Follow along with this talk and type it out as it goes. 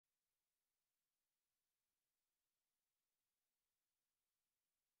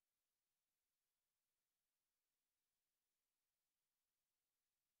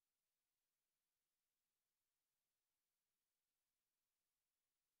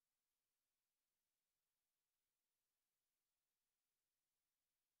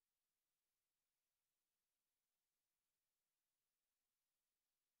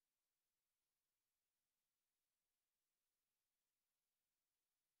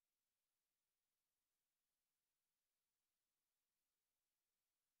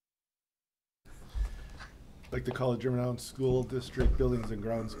I'd like to call the Germantown School District Buildings and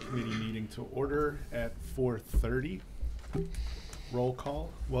Grounds Committee meeting to order at 4:30. Roll call.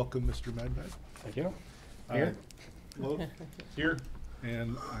 Welcome, Mr. Medved. Thank you. Here. Here.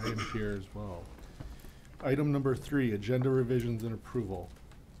 And I am here as well. Item number 3, agenda revisions and approval.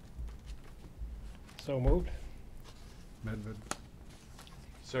 So moved. Medved.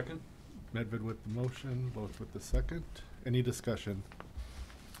 Second? Medved with the motion, Loth with the second. Any discussion?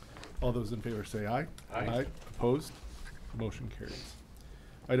 All those in favor say aye. Aye. Opposed? Motion carries.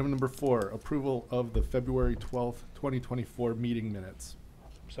 Item number 4, approval of the February 12th, 2024 meeting minutes.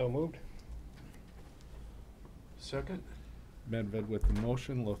 So moved. Second? Medved with the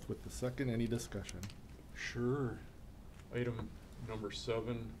motion, Loth with the second. Any discussion? Sure. Item number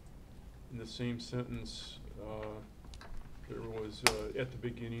 7, in the same sentence, there was, at the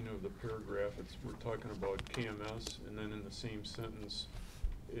beginning of the paragraph, we're talking about KMS, and then in the same sentence,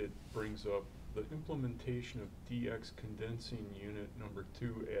 it brings up the implementation of DX condensing unit number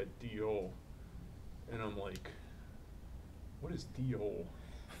 2 at DO. And I'm like, what is DO?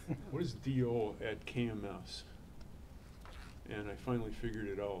 What is DO at KMS? And I finally figured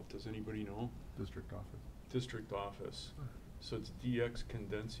it out. Does anybody know? District office. District office. So it's DX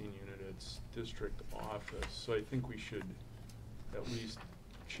condensing unit, it's district office. So I think we should at least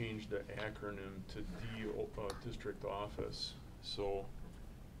change the acronym to district office. So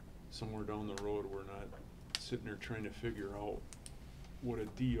somewhere down the road, we're not sitting there trying to figure out what a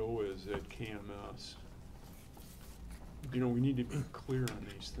DO is at KMS. You know, we need to be clear on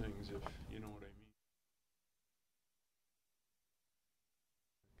these things, if you know what I mean.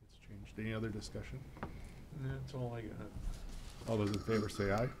 It's changed. Any other discussion? That's all I got. All those in favor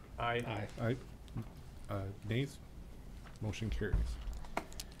say aye. Aye. Aye. Nays? Motion carries.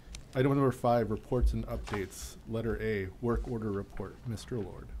 Item number 5, reports and updates. Letter A, work order report. Mr.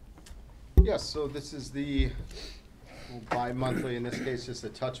 Lord. Yes, so this is the bi-monthly, in this case just a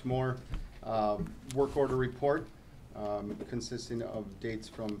touch more, work order report consisting of dates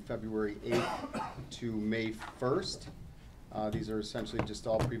from February 8th to May 1st. These are essentially just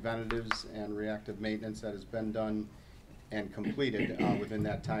all preventatives and reactive maintenance that has been done and completed within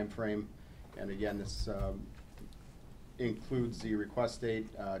that time frame. And again, this includes the request date,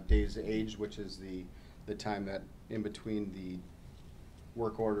 days age, which is the time that in between the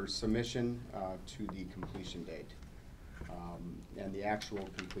work order submission to the completion date. And the actual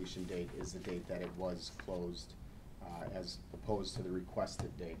completion date is the date that it was closed as opposed to the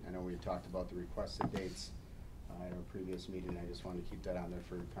requested date. I know we had talked about the requested dates in our previous meeting. I just wanted to keep that on there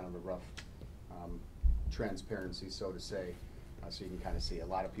for kind of a rough transparency, so to say, so you can kind of see. A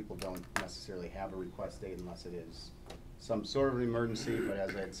lot of people don't necessarily have a request date unless it is some sort of an emergency, but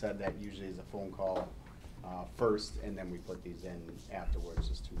as I had said, that usually is a phone call first, and then we put these in afterwards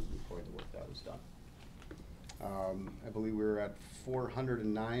just to record the work that was done. I believe we were at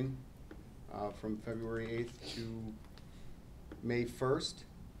 409 from February 8th to May 1st,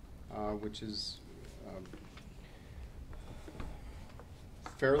 which is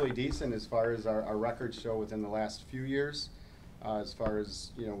fairly decent as far as our records show within the last few years, as far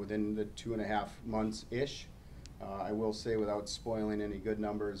as, you know, within the 2.5 months-ish. I will say, without spoiling any good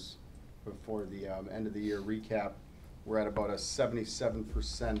numbers before the end of the year recap, we're at about a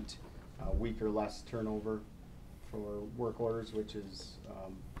 77% week or less turnover for work orders, which is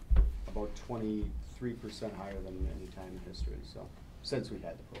about 23% higher than any time in history, so since we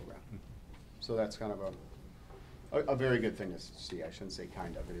had the program. So that's kind of a very good thing to see. I shouldn't say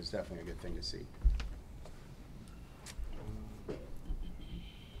kind of, it is definitely a good thing to see.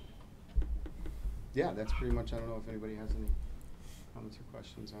 Yeah, that's pretty much, I don't know if anybody has any comments or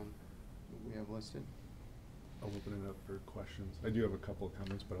questions on what we have listed. I'll open it up for questions. I do have a couple of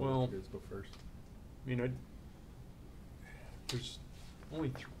comments, but I'll Well, let you guys go first. I mean, there's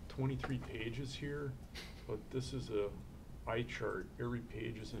only 23 pages here, but this is a eye chart. Every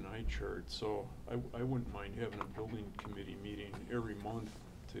page is an eye chart, so I wouldn't mind having a building committee meeting every month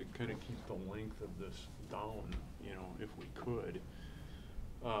to kind of keep the length of this down, you know, if we could.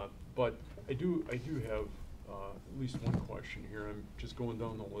 But I do have at least one question here. I'm just going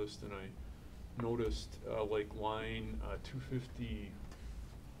down the list, and I noticed like line 252,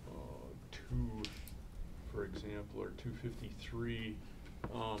 for example, or 253,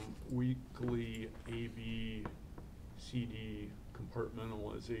 weekly A, B, C, D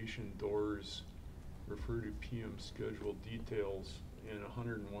compartmentalization doors refer to PM schedule details in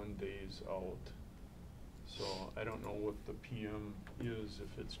 101 days out. So I don't know what the PM is,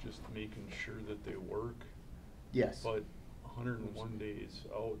 if it's just making sure that they work. Yes. But 101 days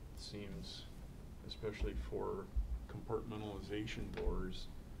out seems, especially for compartmentalization doors,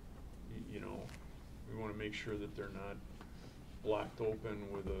 you know, we wanna make sure that they're not blocked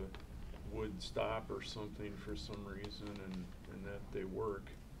open with a wood stop or something for some reason, and that they work.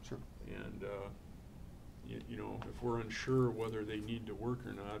 Sure. And, you know, if we're unsure whether they need to work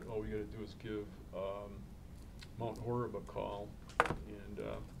or not, all we gotta do is give, Mount Horeb a call, and,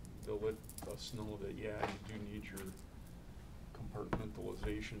 they'll let us know that, yeah, you do need your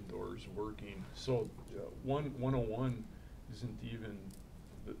compartmentalization doors working. So, 101 isn't even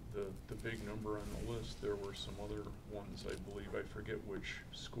the big number on the list. There were some other ones, I believe, I forget which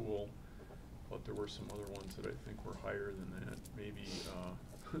school, but there were some other ones that I think were higher than that, maybe,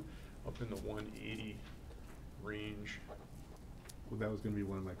 up in the 180 range. Well, that was gonna be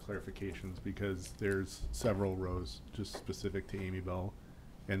one of my clarifications, because there's several rows just specific to Amy Bell,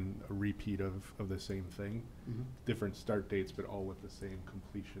 and a repeat of the same thing. Mhm. Different start dates, but all with the same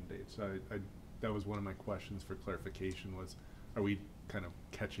completion date. So that was one of my questions for clarification was, are we kind of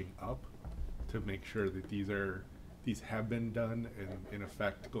catching up to make sure that these have been done, and in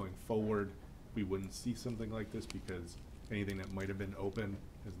effect, going forward, we wouldn't see something like this, because anything that might have been open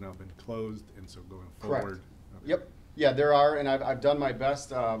has now been closed, and so going Correct. forward. Okay. Yep, yeah, there are, and I've done my best,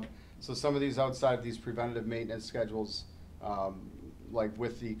 so some of these outside of these preventative maintenance schedules, like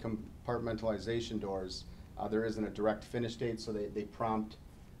with the compartmentalization doors, there isn't a direct finish date, so they prompt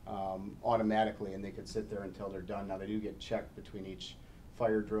automatically, and they could sit there until they're done. Now, they do get checked between each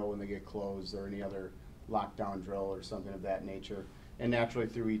fire drill when they get closed, or any other lockdown drill or something of that nature. And naturally,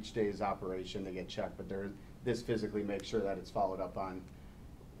 through each day's operation, they get checked, but this physically makes sure that it's followed up on.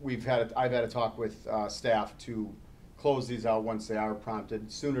 I've had a talk with staff to close these out once they are prompted,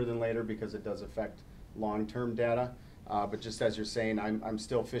 sooner than later, because it does affect long-term data. But just as you're saying, I'm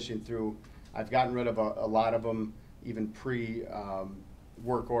still fishing through. I've gotten rid of a lot of them, even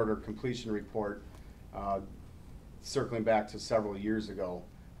work order completion report, circling back to several years ago.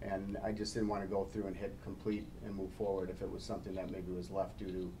 And I just didn't want to go through and hit complete and move forward if it was something that maybe was left due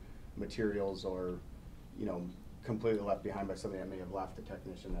to materials, or, you know, completely left behind by somebody that may have left, a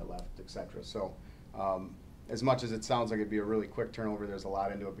technician that left, et cetera. So, as much as it sounds like it'd be a really quick turnover, there's a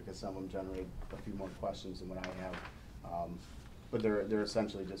lot into it, because some of them generate a few more questions than what I have. But they're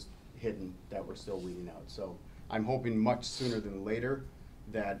essentially just hidden, that we're still weeding out. So I'm hoping much sooner than later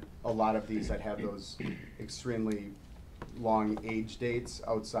that a lot of these that have those extremely long age dates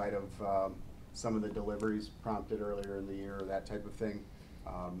outside of some of the deliveries prompted earlier in the year, or that type of thing,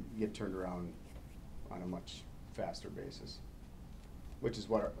 get turned around on a much faster basis, which is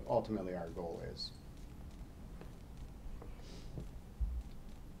what ultimately our goal is.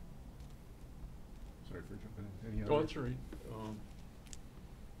 Sorry for jumping in. Any Oh, other? that's all right.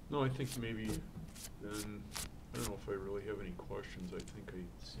 No, I think maybe then, I don't know if I really have any questions. I think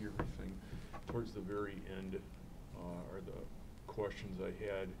I see everything. Towards the very end are the questions I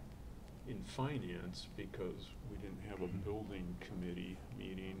had in finance, because we didn't have a building committee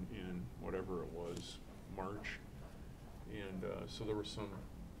meeting in whatever it was, March. And so there were some,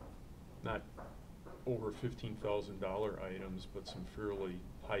 not over $15,000 items, but some fairly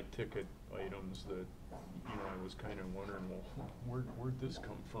high-ticket items that, you know, I was kind of wondering, well, where'd this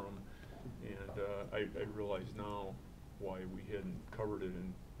come from? And I realize now why we hadn't covered it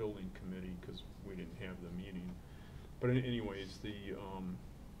in building committee, because we didn't have the meeting. But anyways, the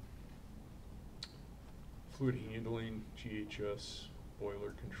fluid handling, GHS,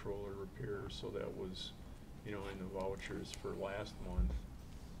 boiler controller repair, so that was, you know, in the vouchers for last month.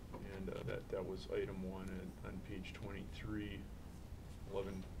 And that was item 1 on page 23,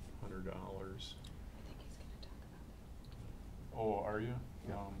 $1,100. Oh, are you?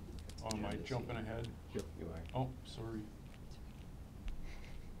 Yeah. Am I jumping ahead? Yep. You are. Oh, sorry.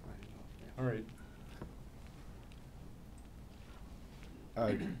 All right.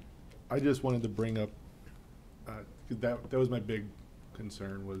 I just wanted to bring up, 'cause that was my big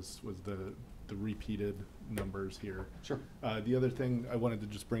concern, was the repeated numbers here. Sure. The other thing I wanted to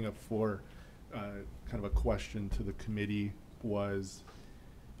just bring up for kind of a question to the committee was,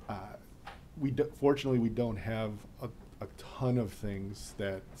 fortunately, we don't have a ton of things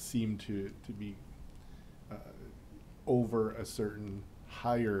that seem to be over a certain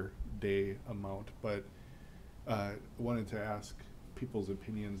higher day amount, but I wanted to ask people's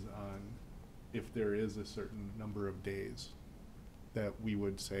opinions on if there is a certain number of days that we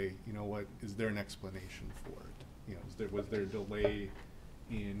would say, you know what, is there an explanation for it? You know, was there a delay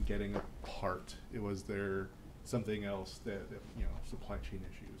in getting a part? Was there something else that you know, supply chain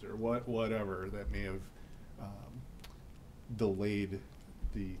issues or whatever that may have delayed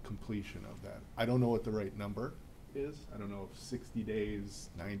the completion of that? I don't know what the right number is. I don't know if 60 days,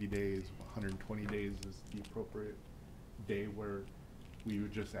 90 days, 120 days is the appropriate day where we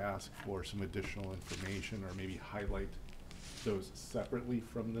would just ask for some additional information or maybe highlight those separately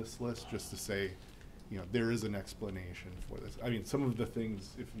from this list, just to say, you know, there is an explanation for this. I mean, some of the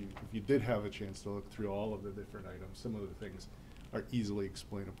things, if you did have a chance to look through all of the different items, some of the things are easily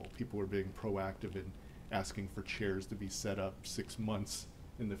explainable. People were being proactive in asking for chairs to be set up 6 months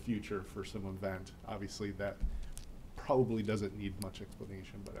in the future for some event. Obviously, that probably doesn't need much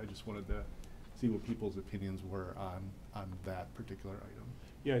explanation, but I just wanted to see what people's opinions were on that particular item.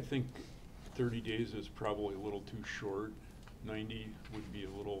 Yeah, I think 30 days is probably a little too short. 90 would be a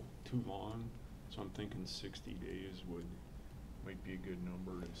little too long. So I'm thinking 60 days might be a good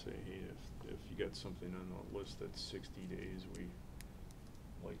number to say, hey, if you got something on the list that's 60 days, we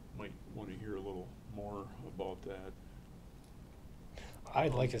might want to hear a little more about that.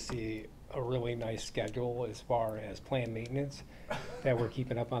 I'd like to see a really nice schedule as far as planned maintenance, that we're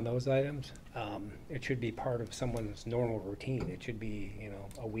keeping up on those items. It should be part of someone's normal routine. It should be, you know,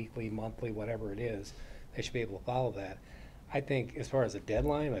 a weekly, monthly, whatever it is. They should be able to follow that. I think as far as a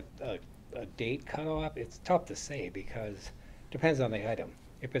deadline, a date cutoff, it's tough to say because it depends on the item.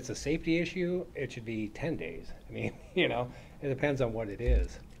 If it's a safety issue, it should be 10 days. I mean, you know, it depends on what it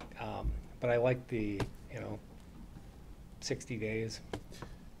is. But I like the, you know, 60 days.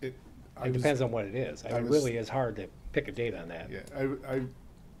 It depends on what it is. It really is hard to pick a date on that. Yeah, I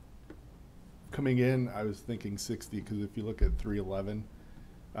coming in, I was thinking 60, because if you look at 311,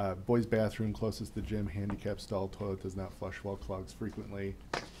 boys' bathroom closest to gym, handicap stall, toilet does not flush while clogs frequently,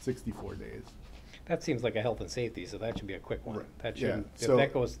 64 days. That seems like a health and safety, so that should be a quick one. Right. That Yeah, shouldn't, so- if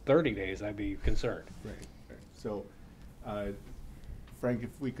that goes 30 days, I'd be concerned. Right. So, Frank,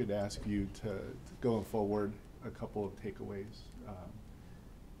 if we could ask you to going forward, a couple of takeaways.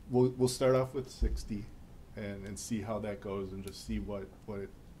 We'll start off with 60 and see how that goes, and just see what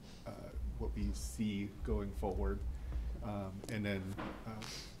we see going forward. And then,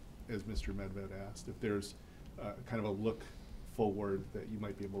 as Mr. Medved asked, if there's kind of a look forward that you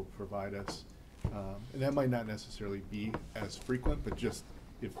might be able to provide us. And that might not necessarily be as frequent, but just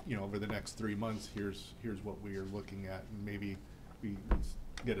if, you know, over the next 3 months, here's what we are looking at, and maybe we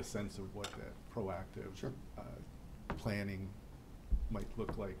get a sense of what that proactive Sure. Planning might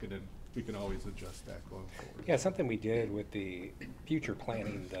look like, and then we can always adjust that going forward. Yeah, something we did with the future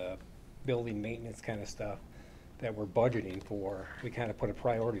planning, the building maintenance kind of stuff that we're budgeting for, we kind of put a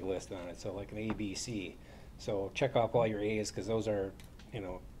priority list on it, so like an A, B, C. So check off all your A's, because those are, you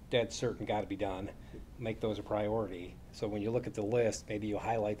know, dead certain gotta be done. Make those a priority. So when you look at the list, maybe you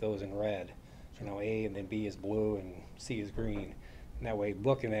highlight those in red. You know, A and then B is blue and C is green. And that way,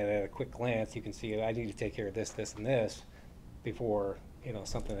 looking at it at a quick glance, you can see, I need to take care of this, this, and this before, you know,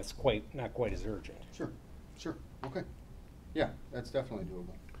 something that's not quite as urgent. Sure, okay. Yeah, that's definitely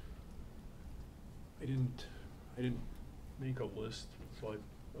doable. I didn't make a list, but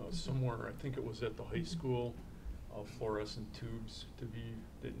somewhere, I think it was at the high school, fluorescent tubes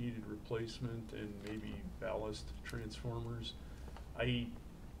that needed replacement, and maybe ballast transformers. I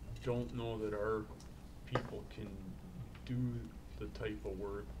don't know that our people can do the type of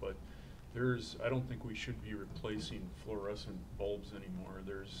work, but I don't think we should be replacing fluorescent bulbs anymore.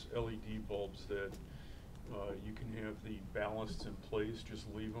 There's LED bulbs that you can have the ballasts in place, just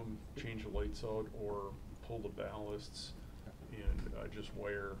leave them, change the lights out, or pull the ballasts and just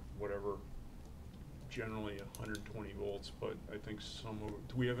wire whatever, generally 120 volts, but I think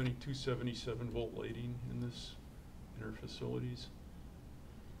do we have any 277 volt lighting in our facilities?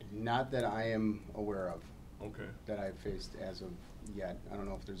 Not that I am aware of. Okay. That I've faced as of yet. I don't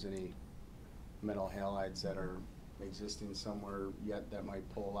know if there's any metal halides that are existing somewhere yet that might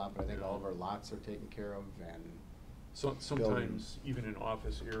pull a lot, but I think all of our lots are taken care of, and Sometimes, even in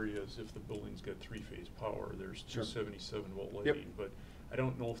office areas, if the building's got 3-phase power, there's Sure. 277 volt Yep. lighting. But I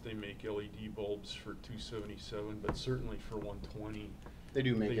don't know if they make LED bulbs for 277, but certainly for 120, they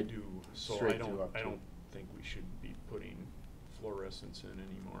do make they it do. So straight I to don't up to. think we should be putting fluorescents in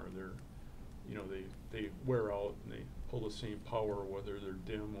anymore. They're, you know, they wear out and they pull the same power whether they're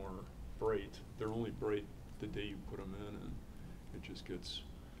dim or bright. They're only bright the day you put them in, and it just gets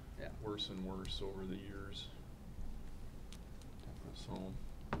Yeah. worse and worse over the years. Definitely.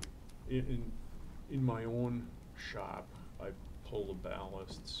 So, in my own shop, I pull the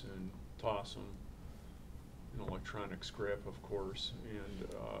ballasts and toss them in electronic scrap, of course,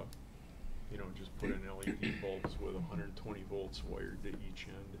 and you know, just put in LED bulbs with 120 volts wired to each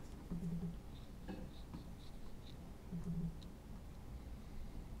end.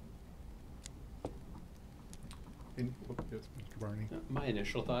 Yes, Mr. Barney. My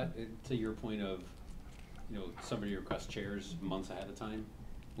initial thought, to your point of, you know, somebody requests chairs months ahead of time,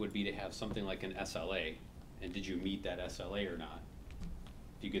 would be to have something like an SLA. And did you meet that SLA or not?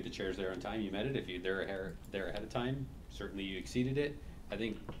 If you get the chairs there on time, you met it. If you're there ahead of time, certainly you exceeded it. I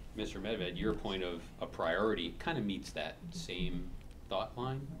think, Mr. Medved, your point of a priority kind of meets that same thought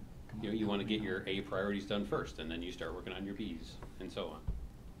line. You know, you want to get your A priorities done first, and then you start working on your Bs, and so on.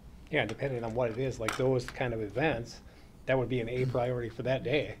 Yeah, depending on what it is, like those kind of events, that would be an A priority for that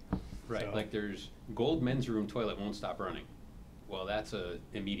day. Right, So- like there's gold men's room toilet won't stop running. Well, that's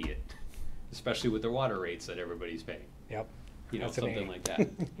immediate, especially with the water rates that everybody's paying. Yep. You know, That's an something A. like that.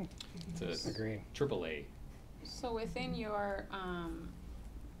 It's a Agree. triple A. So within your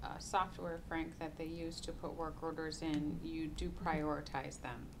software, Frank, that they use to put work orders in, you do prioritize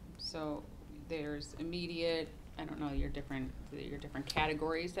them. So there's immediate, I don't know, your different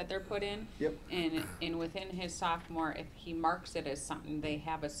categories that they're put in. Yep. And within his sophomore, if he marks it as something, they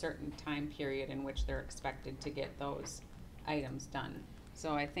have a certain time period in which they're expected to get those items done.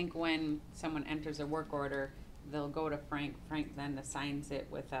 So I think when someone enters a work order, they'll go to Frank. Frank then assigns it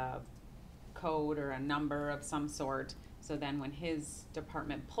with a code or a number of some sort. So then when his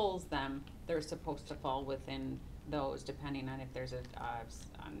department pulls them, they're supposed to fall within those, depending on if there's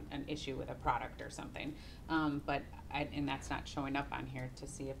an issue with a product or something. And that's not showing up on here to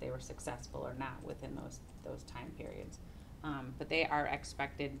see if they were successful or not within those time periods. But they are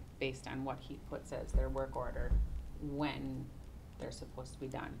expected based on what he puts as their work order when they're supposed to be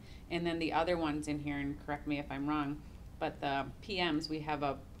done. And then the other ones in here, and correct me if I'm wrong, but the PMs, we have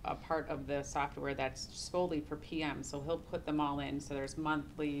a part of the software that's solely for PMs, so he'll put them all in. So there's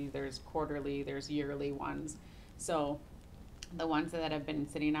monthly, there's quarterly, there's yearly ones. So the ones that have been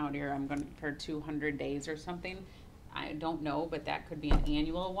sitting out here, I'm going for 200 days or something, I don't know, but that could be an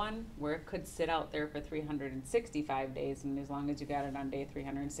annual one where it could sit out there for 365 days, and as long as you got it on day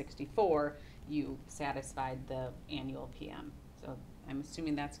 364, you satisfied the annual PM. So I'm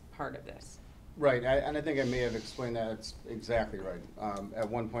assuming that's part of this. Right, and I think I may have explained that. It's exactly right. At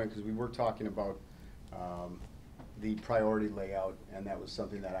one point, because we were talking about the priority layout, and that was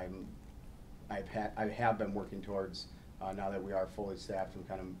something that I have been working towards now that we are fully staffed and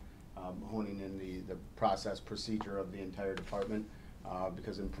kind of honing in the process procedure of the entire department.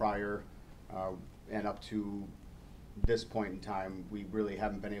 Because in prior and up to this point in time, we really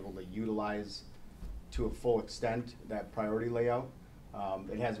haven't been able to utilize to a full extent that priority layout.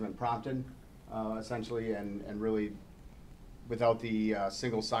 It hasn't been prompted. Essentially, and really, without the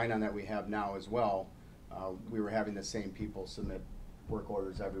single sign-on that we have now as well, we were having the same people submit work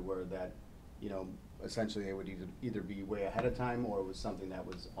orders everywhere that, you know, essentially they would either be way ahead of time or it was something that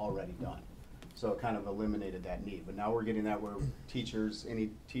was already done. So it kind of eliminated that need. But now we're getting that where teachers, any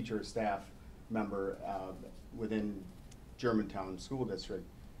teacher or staff member within Germantown School District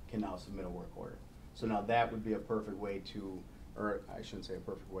can now submit a work order. So now that would be a perfect way to, or I shouldn't say a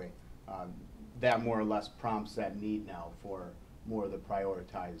perfect way, that more or less prompts that need now for more of the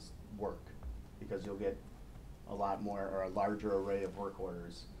prioritized work, because you'll get a lot more or a larger array of work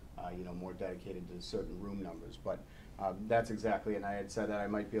orders, you know, more dedicated to certain room numbers. But that's exactly, and I had said that I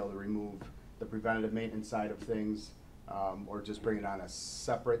might be able to remove the preventative maintenance side of things, or just bring it on a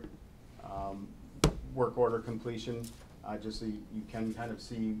separate work order completion, just so you can kind of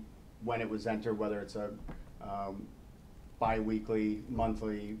see when it was entered, whether it's a bi-weekly,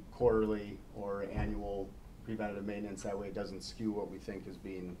 monthly, quarterly, or annual preventative maintenance. That way it doesn't skew what we think is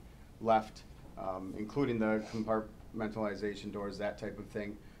being left, including the compartmentalization doors, that type of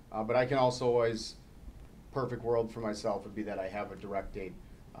thing. But I can also always, perfect world for myself would be that I have a direct date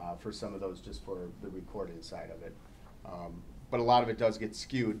for some of those just for the recording side of it. But a lot of it does get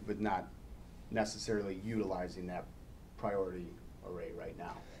skewed, but not necessarily utilizing that priority array right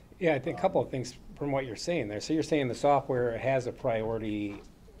now. Yeah, I think a couple of things from what you're saying there. So you're saying the software has a priority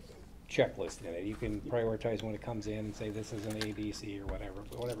checklist in it. You can prioritize when it comes in and say this is an A, B, C, or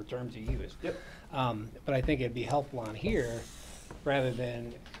whatever terms you use. Yep. But I think it'd be helpful on here, rather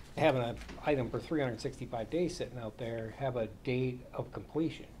than having an item for 365 days sitting out there, have a date of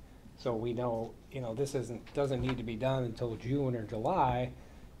completion. So we know, you know, this doesn't need to be done until June or July,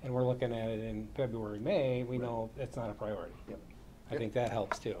 and we're looking at it in February, May, we know it's not a priority. Yep. I think that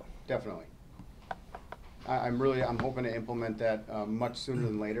helps too. Definitely. I'm hoping to implement that much sooner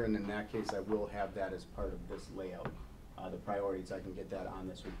than later, and in that case, I will have that as part of this layout. The priorities, I can get that on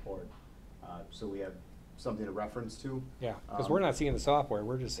this report, so we have something to reference to. Yeah, because we're not seeing the software,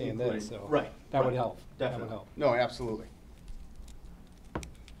 we're just seeing this, so. Right. That would right. help. That would Definitely. help. No, absolutely.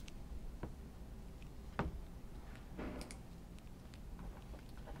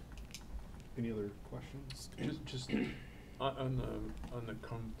 Any other questions? Just on the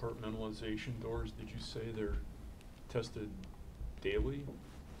compartmentalization doors, did you say they're tested daily,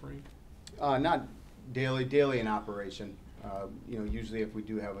 Frank? Not daily in operation. You know, usually if we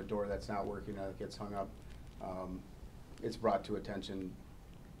do have a door that's not working or that gets hung up, it's brought to attention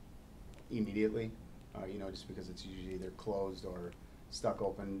immediately, you know, just because it's usually either closed or stuck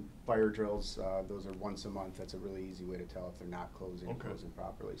open. Fire drills, those are once a month. That's a really easy way to tell if they're not closing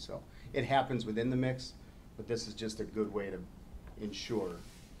properly. So it happens within the mix, but this is just a good way to ensure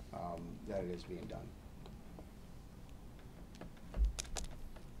that it is being done.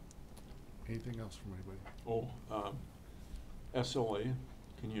 Anything else from anybody? Oh, SLA,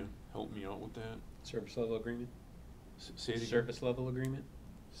 can you help me out with that? Service level agreement? Say it again. Service level agreement?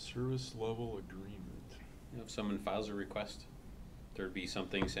 Service level agreement. You know, if someone files a request, there'd be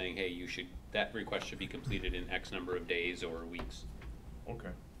something saying, hey, that request should be completed in X number of days or weeks. Okay.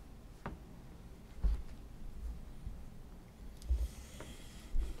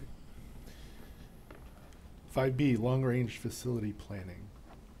 Five B, long-range facility planning.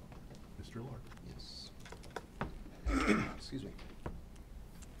 Mr. Lord. Yes. Excuse me.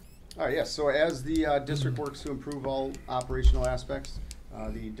 All right, yes, so as the district works to improve all operational aspects,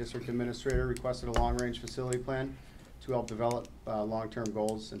 the district administrator requested a long-range facility plan to help develop long-term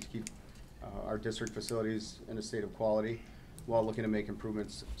goals and to keep our district facilities in a state of quality while looking to make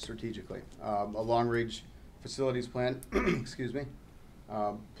improvements strategically. A long-range facilities plan, excuse me,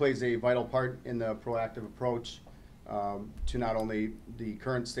 plays a vital part in the proactive approach to not only the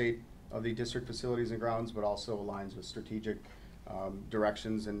current state of the district facilities and grounds, but also aligns with strategic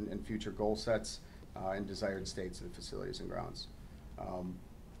directions and future goal sets and desired states of the facilities and grounds.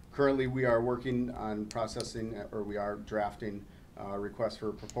 Currently, we are working on processing, or we are drafting a request for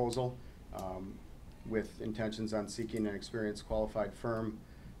a proposal with intentions on seeking an experienced qualified firm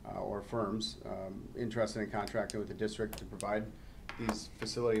or firms interested in contracting with the district to provide these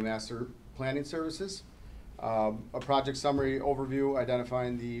facility master planning services. A project summary overview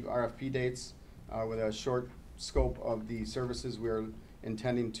identifying the RFP dates with a short scope of the services we are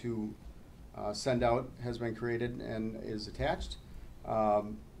intending to send out has been created and is attached.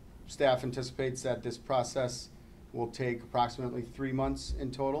 Staff anticipates that this process will take approximately 3 months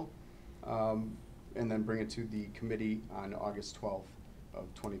in total, and then bring it to the committee on August 12th of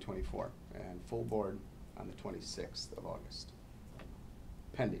 2024 and full board on the 26th of August.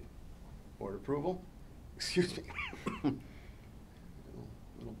 Pending board approval. Excuse me.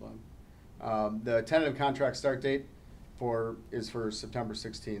 little bug. The tentative contract start date is for September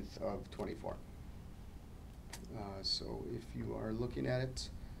 16th of 24. So if you are looking at it,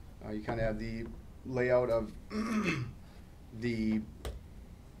 you kind of have the layout of the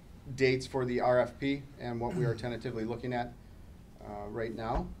dates for the RFP and what we are tentatively looking at right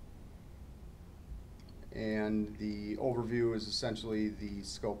now. And the overview is essentially the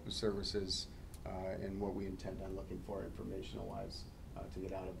scope of services and what we intend on looking for informational-wise to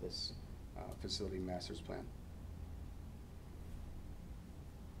get out of this facility master plan,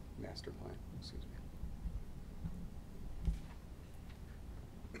 excuse me.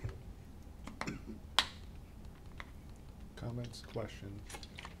 Comments, questions?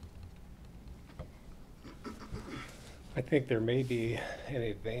 I think there may be an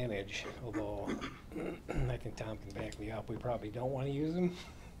advantage, although I think Tom can back me up. We probably don't want to use them.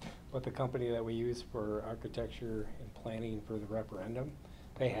 But the company that we use for architecture and planning for the referendum,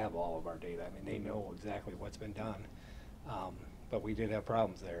 they have all of our data. I mean, they know exactly what's been done. But we did have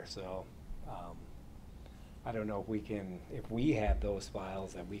problems there, so I don't know if we have those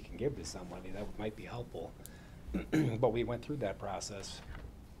files that we can give to somebody, that might be helpful. But we went through that process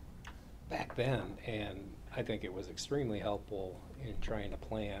back then, and I think it was extremely helpful in trying to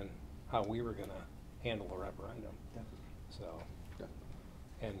plan how we were gonna handle the referendum. So,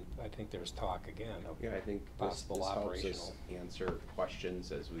 and I think there's talk again of I think possible this operational. helps us answer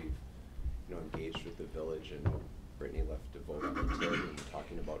questions as we've, engaged with the village, and Brittany left to vote on it today, and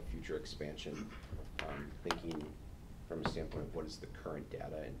talking about future expansion, thinking from a standpoint of what is the current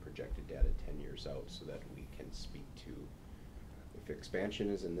data and projected data 10 years out, so that we can speak to if expansion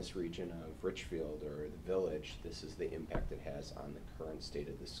is in this region of Richfield or the village, this is the impact it has on the current state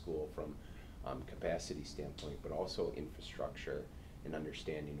of the school from capacity standpoint, but also infrastructure and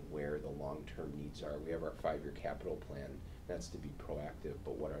understanding where the long-term needs are. We have our 5-year capital plan. That's to be proactive,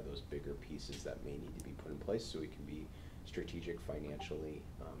 but what are those bigger pieces that may need to be put in place so we can be strategic financially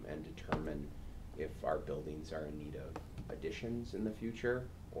and determine if our buildings are in need of additions in the future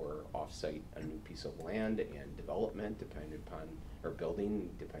or off-site a new piece of land and development depending upon, or building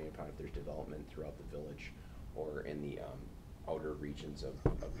depending upon if there's development throughout the village or in the outer regions of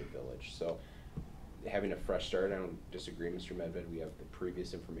the village. So having a fresh start, I don't disagree, Mr. Medved. We have the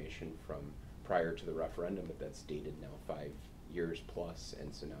previous information from prior to the referendum, but that's dated now 5 years plus,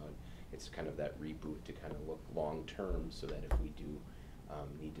 and so now it's kind of that reboot to kind of look long-term, so that if we do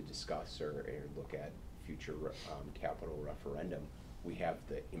need to discuss or look at future capital referendum, we have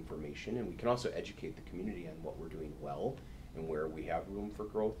the information, and we can also educate the community on what we're doing well and where we have room for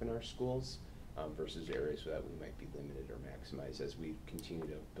growth in our schools, versus areas that we might be limited or maximized as we continue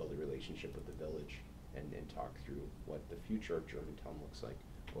to build a relationship with the village and talk through what the future of Germantown looks like,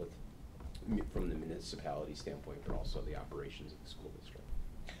 both from the municipality standpoint, but also the operations of the school district.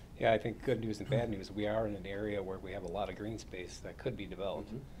 Yeah, I think good news and bad news, we are in an area where we have a lot of green space that could be developed.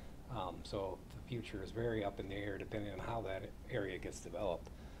 So the future is very up in the air depending on how that area gets developed.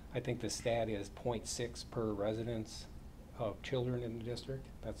 I think the stat is 0.6 per residence of children in the district.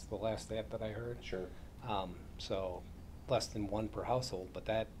 That's the last stat that I heard. Sure. So less than 1 per household, but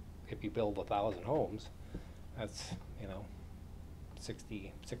that, if you build 1,000 homes, that's,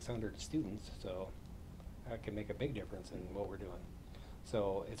 600 students, so that can make a big difference in what we're doing.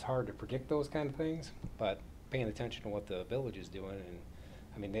 So it's hard to predict those kind of things, but paying attention to what the village is doing, and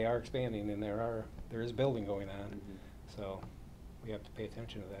I mean, they are expanding, and there is building going on, so we have to pay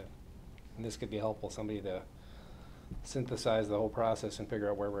attention to that. And this could be helpful, somebody to synthesize the whole process and figure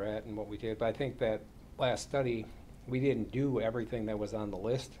out where we're at and what we did. But I think that last study, we didn't do everything that was on the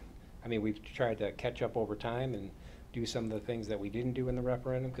list. I mean, we've tried to catch up over time and do some of the things that we didn't do in the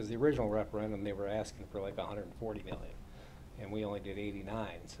referendum, because the original referendum, they were asking for like 140 million, and we only did 89.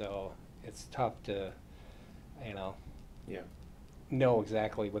 So it's tough to, Yeah. know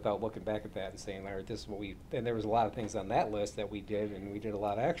exactly without looking back at that and saying, all right, this is what we, and there was a lot of things on that list that we did, and we did a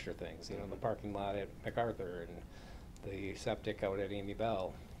lot of extra things, the parking lot at MacArthur and the septic out at Amy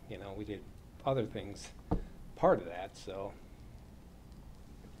Bell, we did other things, part of that, so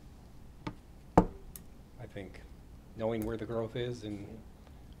I think knowing where the growth is and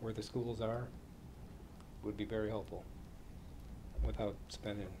where the schools are would be very helpful without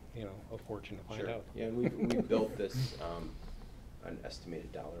spending, a fortune to find Sure. out. Yeah, and we built this, an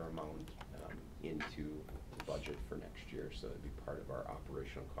estimated dollar amount into the budget for next year, so it'd be part of our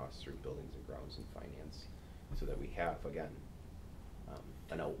operational costs through buildings and grounds and finance, so that we have, again,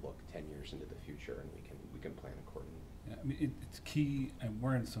 an outlook 10 years into the future, and we can plan accordingly. Yeah, I mean, it's key, and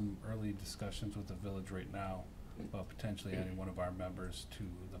we're in some early discussions with the village right now about potentially adding one of our members to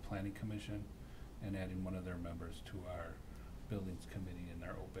the planning commission and adding one of their members to our buildings committee in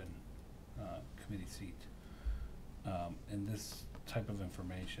their open committee seat. And this type of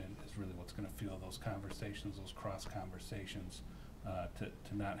information is really what's gonna fuel those conversations, those cross conversations,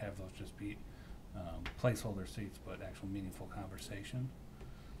 to not have those just be placeholder seats, but actual meaningful conversation.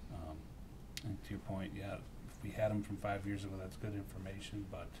 And to your point, yeah, if we had them from 5 years ago, that's good information,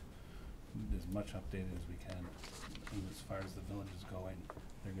 but as much updated as we can. And as far as the village is going,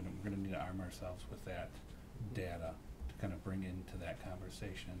 we're gonna need to arm ourselves with that data to kind of bring into that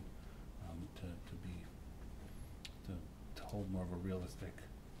conversation, to hold more of a realistic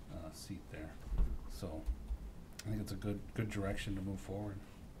seat there. So I think it's a good direction to move forward.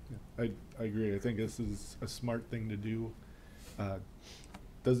 Yeah, I agree. I think this is a smart thing to do.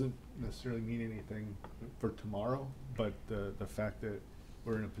 Doesn't necessarily mean anything for tomorrow, but the fact that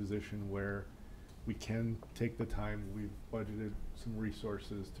we're in a position where we can take the time, we've budgeted some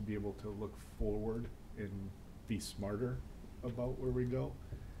resources to be able to look forward and be smarter about where we go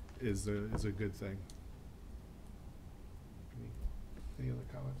is a good thing. Any other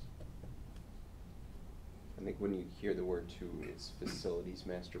comments? I think when you hear the word too, it's facilities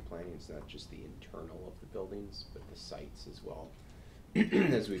master planning. It's not just the internal of the buildings, but the sites as well.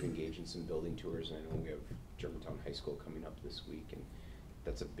 As we've engaged in some building tours, and I know we have Germantown High School coming up this week, and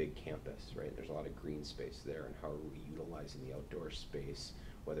that's a big campus, right? There's a lot of green space there, and how are we utilizing the outdoor space,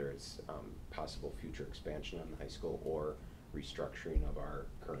 whether it's possible future expansion on the high school or restructuring of our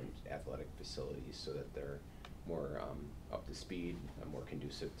current athletic facilities so that they're more up to speed, more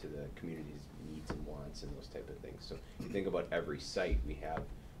conducive to the community's needs and wants and those type of things. So you think about every site we have,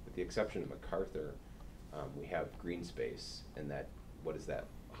 with the exception of MacArthur, we have green space, and that, what is that,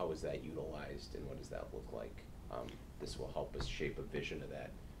 how is that utilized, and what does that look like? This will help us shape a vision of that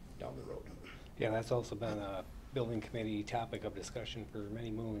down the road. Yeah, that's also been a building committee topic of discussion for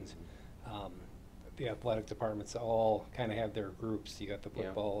many moons. The athletic departments all kind of have their groups. You got the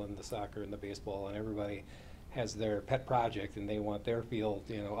football and the soccer and the baseball, and everybody has their pet project, and they want their field,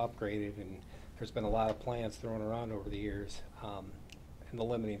 upgraded. And there's been a lot of plans thrown around over the years. And the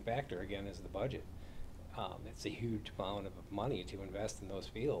limiting factor again is the budget. It's a huge amount of money to invest in those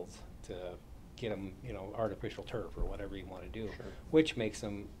fields to get them, artificial turf or whatever you want to do, Sure. which makes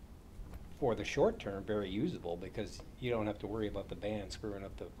them, for the short term, very usable because you don't have to worry about the band screwing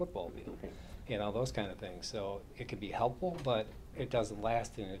up the football field, Okay. those kind of things. So it can be helpful, but it doesn't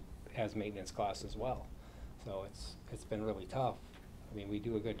last, and as maintenance costs as well. So it's been really tough. I mean, we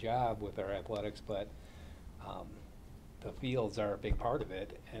do a good job with our athletics, but the fields are a big part of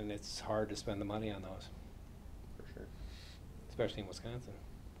it, and it's hard to spend the money on those, For sure. especially in Wisconsin.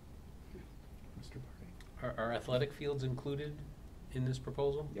 Mr. Barney? Are athletic fields included in this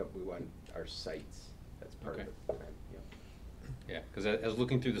proposal? Yep, we want our sites, that's part of Okay. the plan, yep. Yeah, because as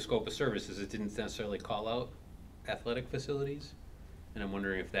looking through the scope of services, it didn't necessarily call out athletic facilities, and I'm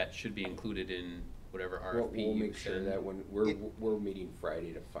wondering if that should be included in whatever RFP We'll you make sure send. that when, we're meeting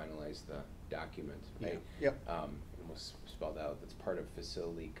Friday to finalize the document, right? Yep. And we'll spell out, that's part of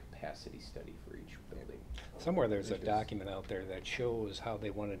facility capacity study for each building. Somewhere there's a It is. document out there that shows how they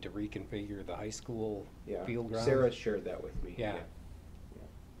wanted to reconfigure the high school Yeah, field ground. Sarah shared that with me. Yeah. Yeah.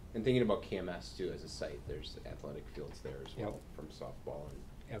 And thinking about KMS too as a site, there's athletic fields there as Yep. well, from softball and.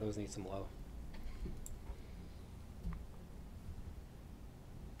 Yeah, those need some love.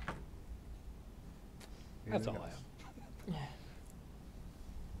 That's all Anything I have. else?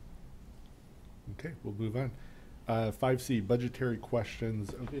 Okay, we'll move on. 5C, budgetary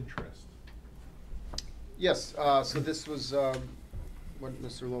questions of interest. Yes, so this was what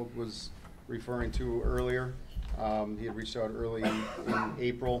Mr. Loeb was referring to earlier. He had reached out early in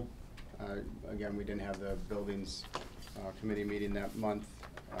April. Again, we didn't have the buildings committee meeting that month,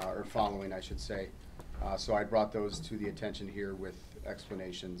 or following, I should say. So I brought those to the attention here with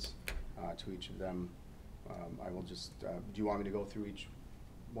explanations to each of them. I will just, do you want me to go through each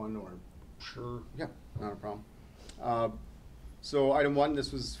one, or? Sure. Yeah, not a problem. So item one,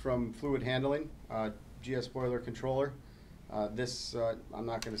 this was from Fluid Handling, GS Boiler Controller. This, I'm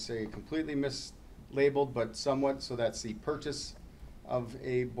not gonna say completely mislabeled, but somewhat, so that's the purchase of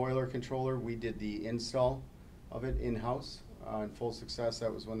a boiler controller. We did the install of it in-house, in full success.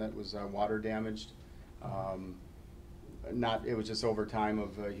 That was one that was water damaged. It was just over time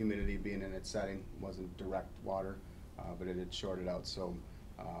of humidity being in its setting, wasn't direct water, but it had shorted out, so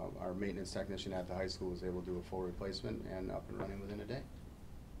our maintenance technician at the high school was able to do a full replacement and up and running within a day.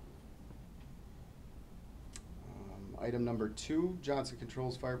 Item number 2, Johnson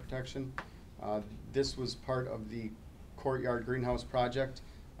Controls Fire Protection. This was part of the courtyard greenhouse project,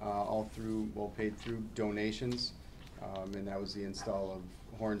 paid through donations, and that was the install of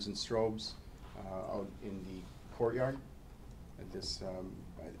horns and strobes out in the courtyard. And this,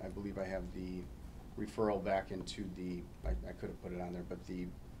 I believe I have the referral back into the, I could have put it on there, but the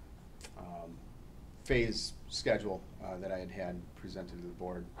phase schedule that I had presented to the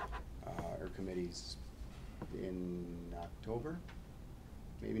board or committees in October,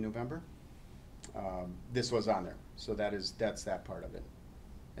 maybe November. This was on there, so that's that part of it.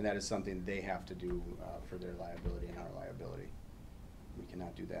 And that is something they have to do for their liability and our liability. We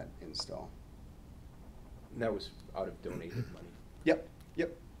cannot do that install. And that was out of donated money. Yep.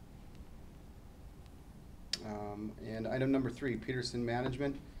 And item number 3, Peterson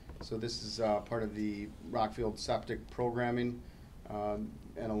Management. So this is part of the Rockfield septic programming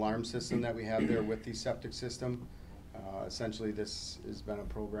and alarm system that we have there with the septic system. Essentially, this has been a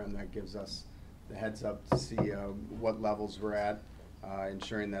program that gives us the heads up to see what levels we're at,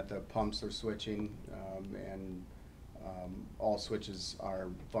 ensuring that the pumps are switching and all switches are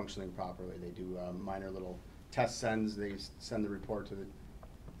functioning properly. They do minor little test sends. They send the report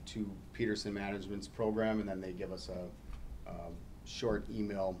to Peterson Management's program, and then they give us a short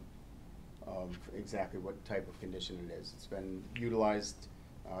email of exactly what type of condition it is. It's been utilized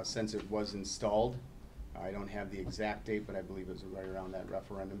since it was installed. I don't have the exact date, but I believe it was right around that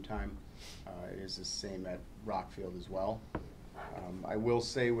referendum time. It is the same at Rockfield as well. I will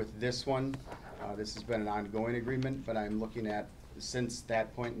say with this one, this has been an ongoing agreement, but I'm looking at, since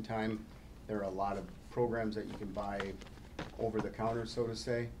that point in time, there are a lot of programs that you can buy over the counter, so to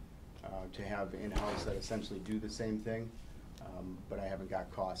say, to have in-house that essentially do the same thing. But I haven't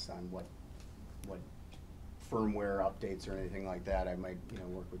got costs on what firmware updates or anything like that. I might,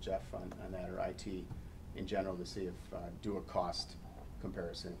 work with Jeff on that, or IT in general, to see if, do a cost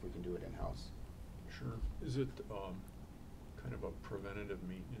comparison, if we can do it in-house. Sure. Is it kind of a preventative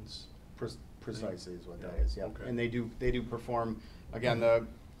maintenance? Precisely is what that Yeah, is, yeah. okay. And they do perform, again,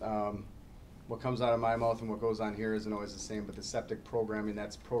 what comes out of my mouth and what goes on here isn't always the same, but the septic programming,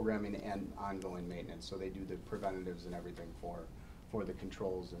 that's programming and ongoing maintenance. So they do the preventatives and everything for the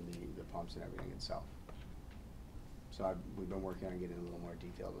controls and the pumps and everything itself. So we've been working on getting a little more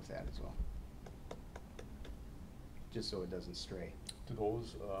detailed with that as well, just so it doesn't stray. Do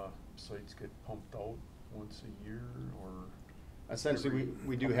those sites get pumped out once a year, or? Essentially,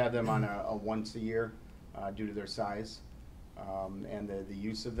 we do have them on a once a year due to their size and the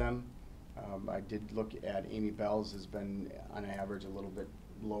use of them. I did look at Amy Bell's has been on average a little bit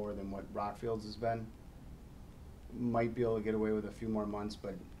lower than what Rockfield's has been. Might be able to get away with a few more months,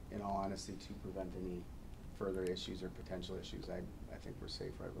 but in all honesty, to prevent any further issues or potential issues, I think we're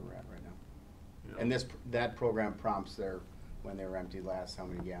safe right where we're at right now. Yeah. And that program prompts when they were empty last, how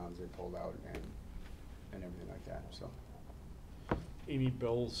many gallons they pulled out and everything like that, so. Amy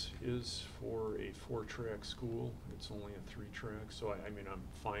Bell's is for a 4-track school. It's only a 3-track, so I mean, I'm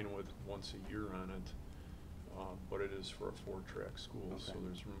fine with once a year on it. But it is for a 4-track school, so Okay.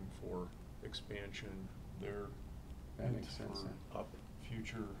 there's room for expansion there. That and makes sense, for then. Up.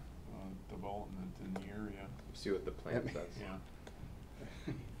 future development in the area. See what the plan Yep. says. Yeah.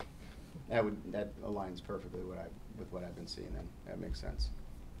 That aligns perfectly with what I've been seeing then. That makes sense.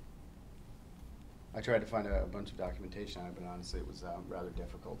 I tried to find a bunch of documentation on it, but honestly, it was rather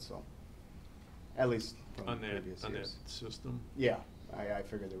difficult, so. At least from On that, previous on that years. system. Yeah, I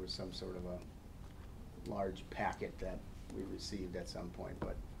figured there was some sort of a large packet that we received at some point,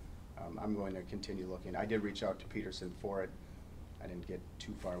 but I'm going to continue looking. I did reach out to Peterson for it. I didn't get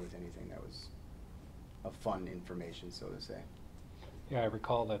too far with anything that was of fun information, so to say. Yeah, I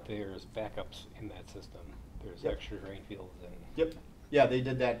recall that there's backups in that system. There's Yep. extra drain fields and. Yep. Yeah, they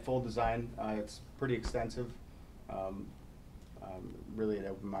did that full design. It's pretty extensive. Really, it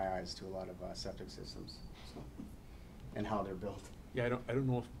opened my eyes to a lot of septic systems, so, and how they're built. Yeah, I don't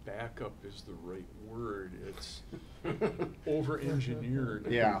know if backup is the right word. It's over-engineered.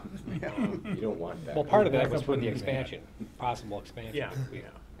 Yeah. You don't want that. Well, part of that was Backup for the wouldn't be bad. expansion, possible expansion. Yeah,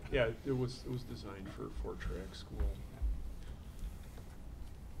 yeah. It was designed for a 4-track school.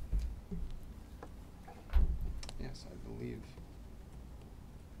 Yes, I believe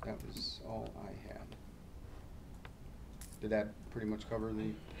that was all I had. Did that pretty much cover the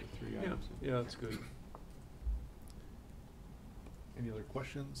 3 Yeah, items? yeah, that's good. Any other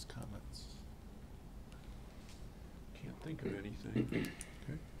questions, comments? Can't think of anything.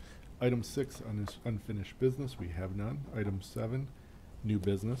 Okay. Item 6, unfinished business, we have none. Item 7, new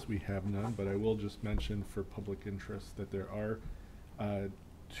business, we have none, but I will just mention for public interest that there are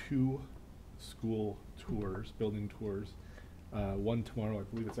 2 school tours, building tours. One tomorrow, I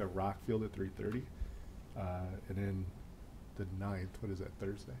believe it's at Rockfield at 3:30. And then the 9th, what is that,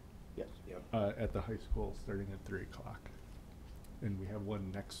 Thursday? Yes. Yep. At the high school, starting at 3 o'clock. And we have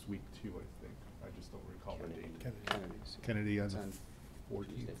one next week too, I think. I just don't recall the Kennedy. date. Kennedy's. Kennedy on It's the on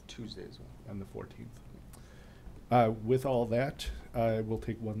 14th. Tuesday as well. On the 14th. With all that, we'll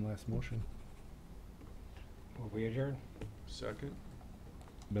take one last motion. Will we adjourn? Second?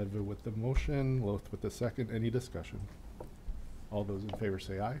 Medva with the motion, Loth with the second. Any discussion? All those in favor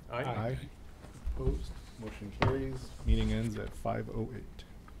say aye. Aye. Aye. Opposed? Motion carries. Meeting ends at 5:08.